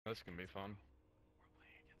This can be fun.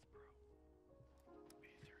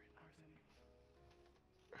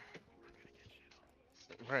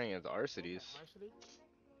 We're playing against Arcitys. Arcitys?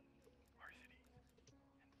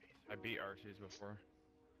 I beat Arcitys before.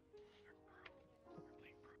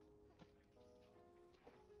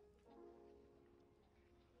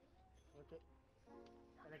 Okay.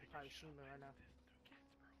 That nigga probably shoot me right now.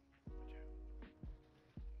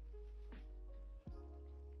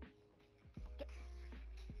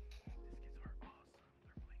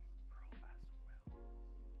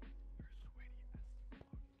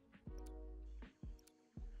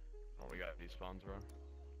 Oh, we got these spawns, bro.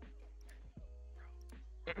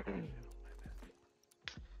 I'm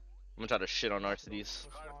gonna try to shit on Arcitys.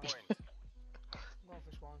 I'm going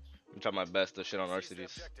for spawns. I'm trying my best to shit on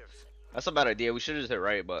Arcitys. That's a bad idea. We should have just hit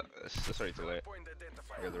right, but it's already too late.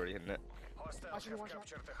 You guys already hitting it. Watching one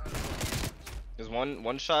shot. There's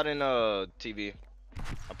one shot in TV.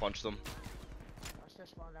 I punched them. I still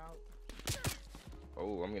spawned out.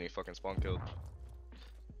 Oh, I'm getting fucking spawn killed.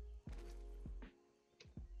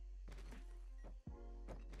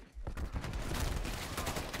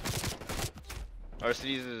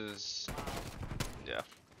 Arcitys is, yeah,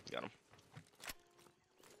 got him.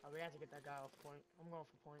 Oh, we have to get that guy off point. I'm going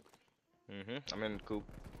for point. I'm in coop.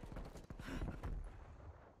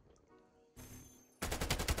 Yeah,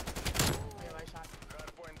 right shot.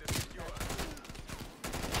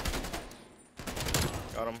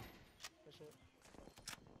 Got him. Good shit.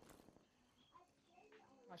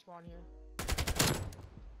 I spawn here.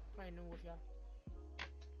 Playing new with ya.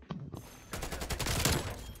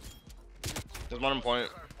 There's one on point.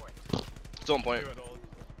 Still on point.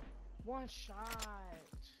 One shot.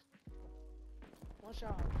 One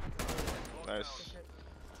shot. Nice. Good shit.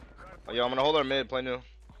 Oh, yo, I'm gonna hold our mid. Play new.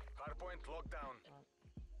 Hardpoint lockdown.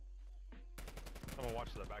 Someone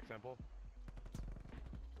watch the back sample.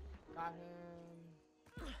 Got him.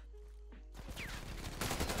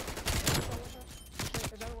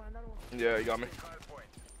 Another one. Yeah, you got me. Hardpoint.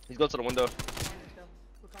 He's going to the window.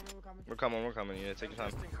 We're coming. We're coming. Yeah, take your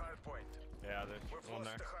time. Testing hardpoint. Yeah, there's We've one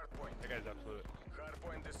lost there. the hardpoint. That guy's absolute.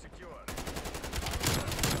 Hardpoint is secure.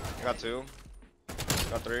 I got two.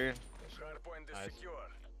 Got three. Hardpoint is Nice. secure.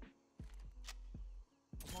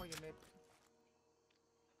 I'm on your mid.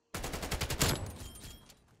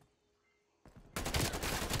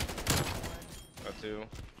 Got two.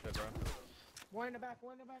 Shit, bro. One in the back.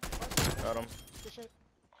 Got him. Good shit.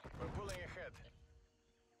 We're pulling ahead.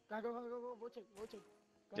 Go. Rotate. Go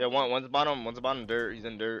Yeah, ahead. one's bottom dirt. He's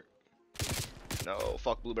in dirt. No,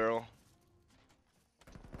 fuck blue barrel.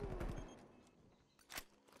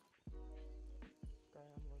 Okay,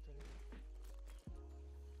 I'm rotating.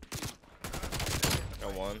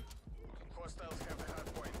 Got one. Hostiles have the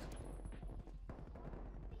hardpoint.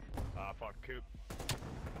 Ah, fuck, Coop.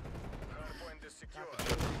 Hardpoint is secure.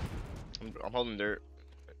 I'm holding dirt.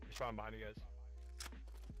 He's spawning behind you guys.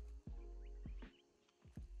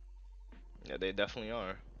 Yeah, they definitely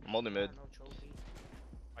are. I'm holding mid. No trophy.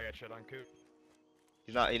 I got shit on Coop.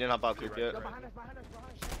 He didn't hop out coop yet. Yo, behind us.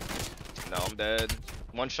 No, I'm dead.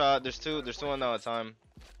 One shot. There's two on now at a time.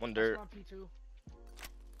 One dirt. I'm P2.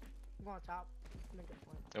 I'm going top. I'm gonna get a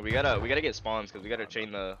point. Yeah, we gotta get spawns because we gotta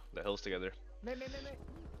chain the hills together. Man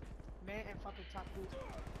and fucking top group.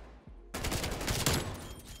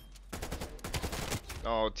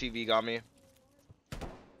 Oh, TV got me.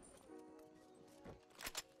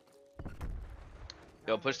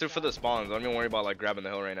 Yo, push through for the spawns. Don't even worry about like grabbing the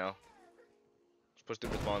hill right now. Just push through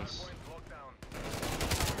the spawns. Hardpoint lockdown.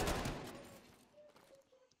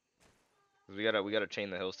 'Cause we gotta chain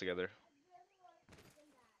the hills together.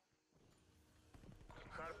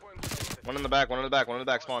 Hardpoint locked. One in the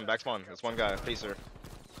back spawn. That's one guy, Pacer.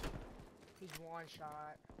 He's one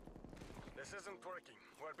shot. This isn't working.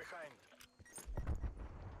 We're behind.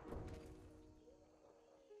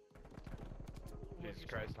 Jesus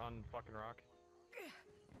Christ, on fucking rock.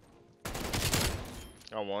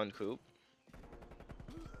 Got one, coop.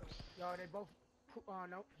 Yo, they both.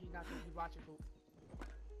 No, he's not. He's watching poop.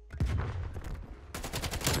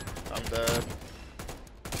 I'm dead.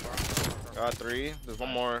 Got three. There's one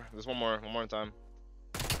more in time.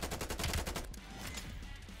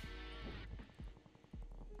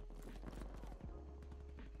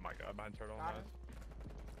 Oh my god, behind turtle. Got Nice. him.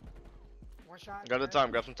 One shot. Grab the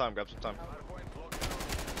time, grab some time. Hardpoint lockdown.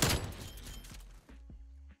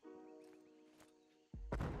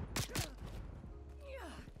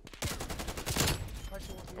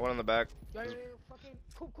 One in the back. Yo, fucking.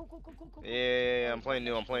 Cool. Yeah, I'm playing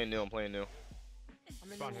new. I'm in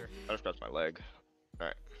Spawn the here. I just scratched my leg.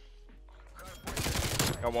 Alright.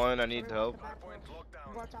 Got one, I need help. Hardpoint lockdown.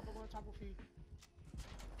 I'm going top of feed.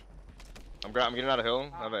 I'm getting out of hill.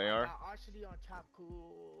 I have an AR. Arcitys on top,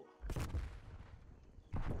 cool.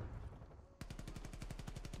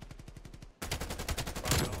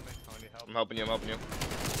 I need help. I'm helping you.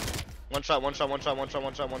 One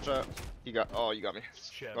shot. You got. Oh, you got me.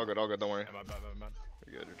 Shit. All good. Don't worry. Yeah, my bad.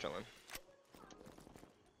 You're good. You're chilling.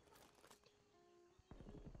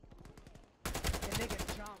 The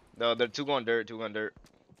nigga jump. No, they're two going dirt.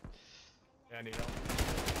 Yeah, I need help.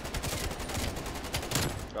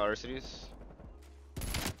 Got Arcitys.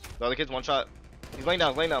 The other kid's one shot. He's laying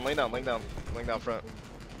down front.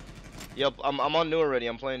 Yep, I'm on new already.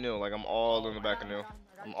 I'm playing new. Like I'm all in the back of new.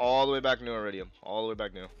 I'm all the way back new already. I'm all the way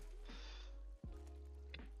back new.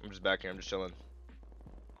 I'm just back here. I'm just chilling.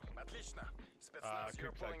 Отлично. Спецназ, you're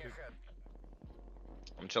Coop side, pulling Coop. ahead.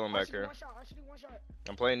 I'm chilling back here. Arcitys one shot.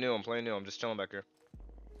 I'm playing new. I'm just chilling back here.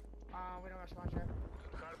 We don't have spawn yet.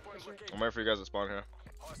 Hardpoint located. I'm waiting for you guys to spawn here.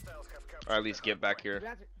 Hostiles have captured Or at least the get back hardpoint. here. We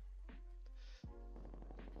have to.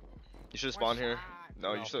 You should spawn here.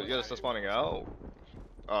 No, you're still spawning out.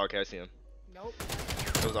 Oh, okay, I see him. Nope.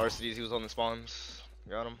 It was Arcitys. He was on the spawns.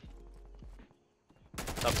 Got him.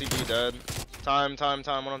 Top TB dead. Time.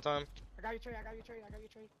 One on time. I got your trade.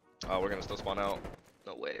 Oh, we're gonna still spawn out.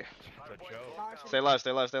 No way. It's a joke. Arcitys. Stay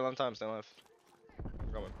alive on time. I'm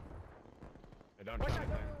coming. I don't One do shot.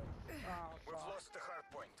 anything. Oh, We've fuck. lost the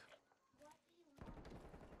hardpoint.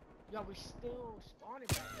 Yo, we still spawning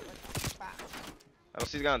back here. What the fuck? I don't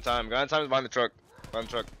see the guy on time. Guy on time is behind the truck.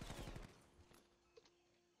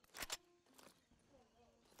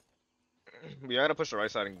 We gotta push the right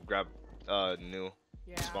side and grab new.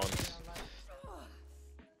 Yeah. Spawns.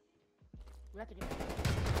 We have to get.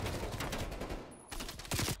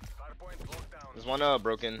 Hardpoint locked down. There's one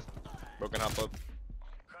broken hop up.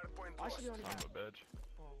 Hardpoint Arcitys lost. only Son got. of a bitch.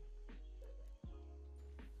 Oh.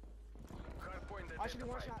 Hardpoint Arcitys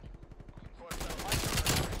one identified. shot.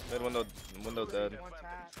 Hostile Mid window dead. One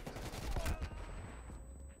tap.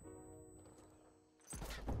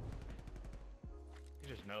 He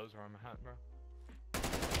just knows where I'm at, bro.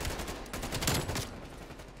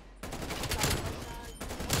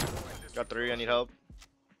 Got 3. I need help.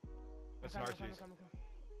 That's I'm an coming.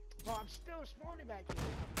 Arcitys. Bro, I'm still spawning back here.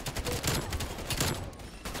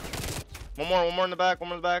 One more in the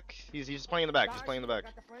back. He's just playing in the back. Got He's playing in the back.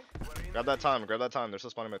 Got the flank. We're in Grab the that time. They're still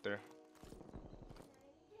spawning back there.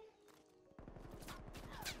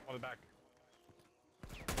 On the back.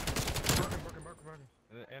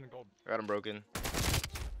 Broken. And gold. Got him broken.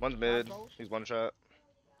 One's mid. He's one shot.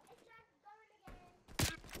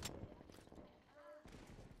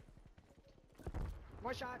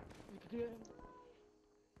 One shot. You can get him.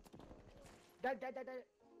 Dead.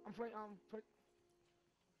 I'm playing. Put.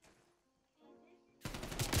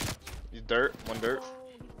 He's dirt. One dirt. Oh,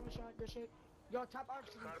 he's one shot. Good shit. Yo, top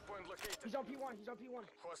Arcitys. hardpoint located. He's on P1.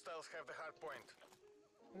 Hostiles have the hardpoint.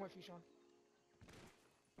 I'm with you, Sean.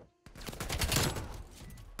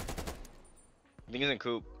 I think he's in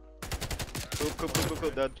coop.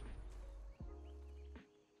 Coop, dead.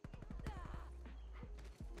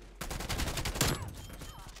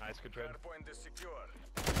 Nice, good trade. Hardpoint is secure.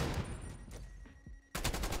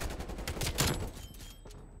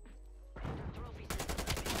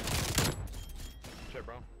 Shit,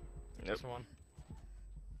 bro. Yep. This one.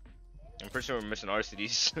 I'm pretty sure we're missing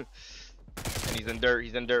Arcitys. And he's in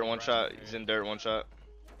dirt. One shot.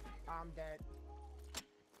 I'm dead.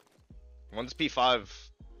 One's P5.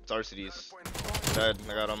 It's Arcitys. Hardpoint Dead.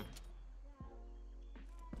 I got him.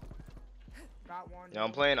 Got one. Yeah,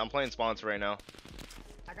 I'm playing sponsor right now.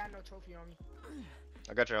 I got no trophy on me.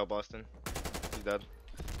 I got your help, Boston. He's dead.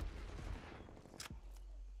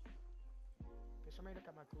 Can somebody look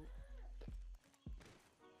at my coop?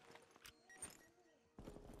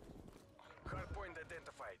 Hardpoint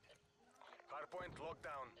identified. Hardpoint locked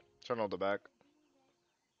down. Turn on the back.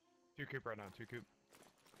 2 coop right now, 2 coop.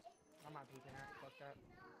 I'm not peeking at. Fuck that.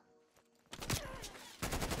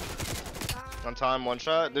 On time, one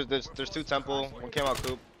shot. There's 2 temple. One came out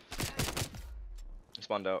coop. He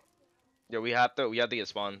spawned out. Yeah, we have to get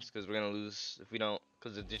spawns because we're gonna lose if we don't.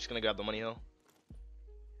 Because they're just gonna grab the money hill.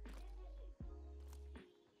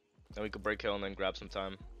 Then we could break hill and then grab some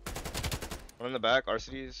time. One in the back.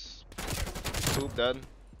 Arcitys. Coop dead.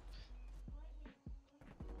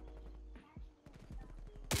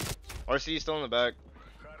 RC still in the back.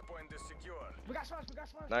 Hardpoint is secure. We got spawns.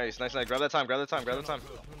 Nice. Grab that time.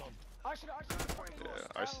 Arcitys.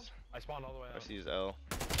 Yeah, I spawned all the way out. RC's L.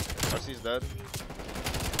 RC's dead.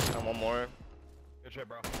 And one more. Good shit,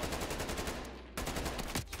 bro.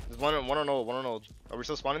 There's one on old. Are we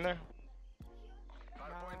still spawning there?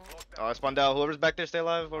 Hardpoint locked Oh, down. I spawned out. Whoever's back there, stay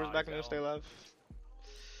alive. Whoever's Oh, back he's there, L. stay alive.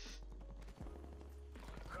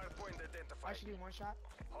 Hardpoint identified. Actually, one shot.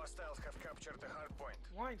 Hostiles have captured the hard point.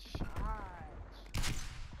 One shot.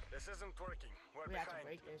 This isn't working. We're We have to behind.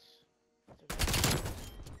 break this.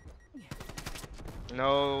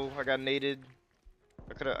 No, I got naded.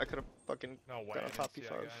 I coulda fucking No way. got I a top didn't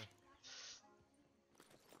see that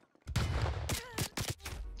P5.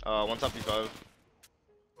 guy. One top P5.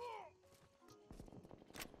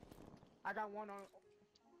 I got one on.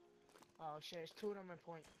 Oh shit, it's two of them in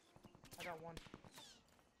point. I got one.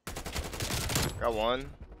 Got one.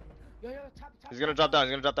 Yo, top. He's gonna drop down.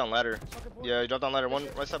 He's gonna drop down ladder. Fucking point. Yeah, he dropped down ladder. One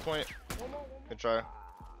right side point. One more. Good try.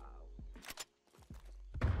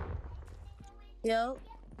 Yo.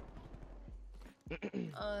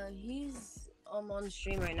 He's on the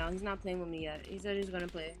stream right now. He's not playing with me yet. He said he's gonna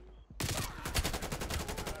play.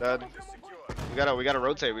 Dead. Secure. We gotta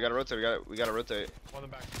rotate. We gotta rotate. One in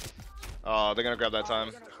the back. Oh, they're gonna grab that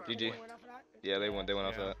time. They GG. went off of that? Yeah, they went off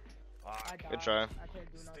Yeah. that. I Fuck. died. Good try. I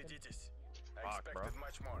can't do nothing. Steditis. I Fuck, bro. expected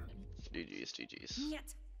much more. GG's.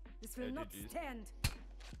 Нет, this will Yeah, not GG's. stand.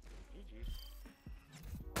 GG.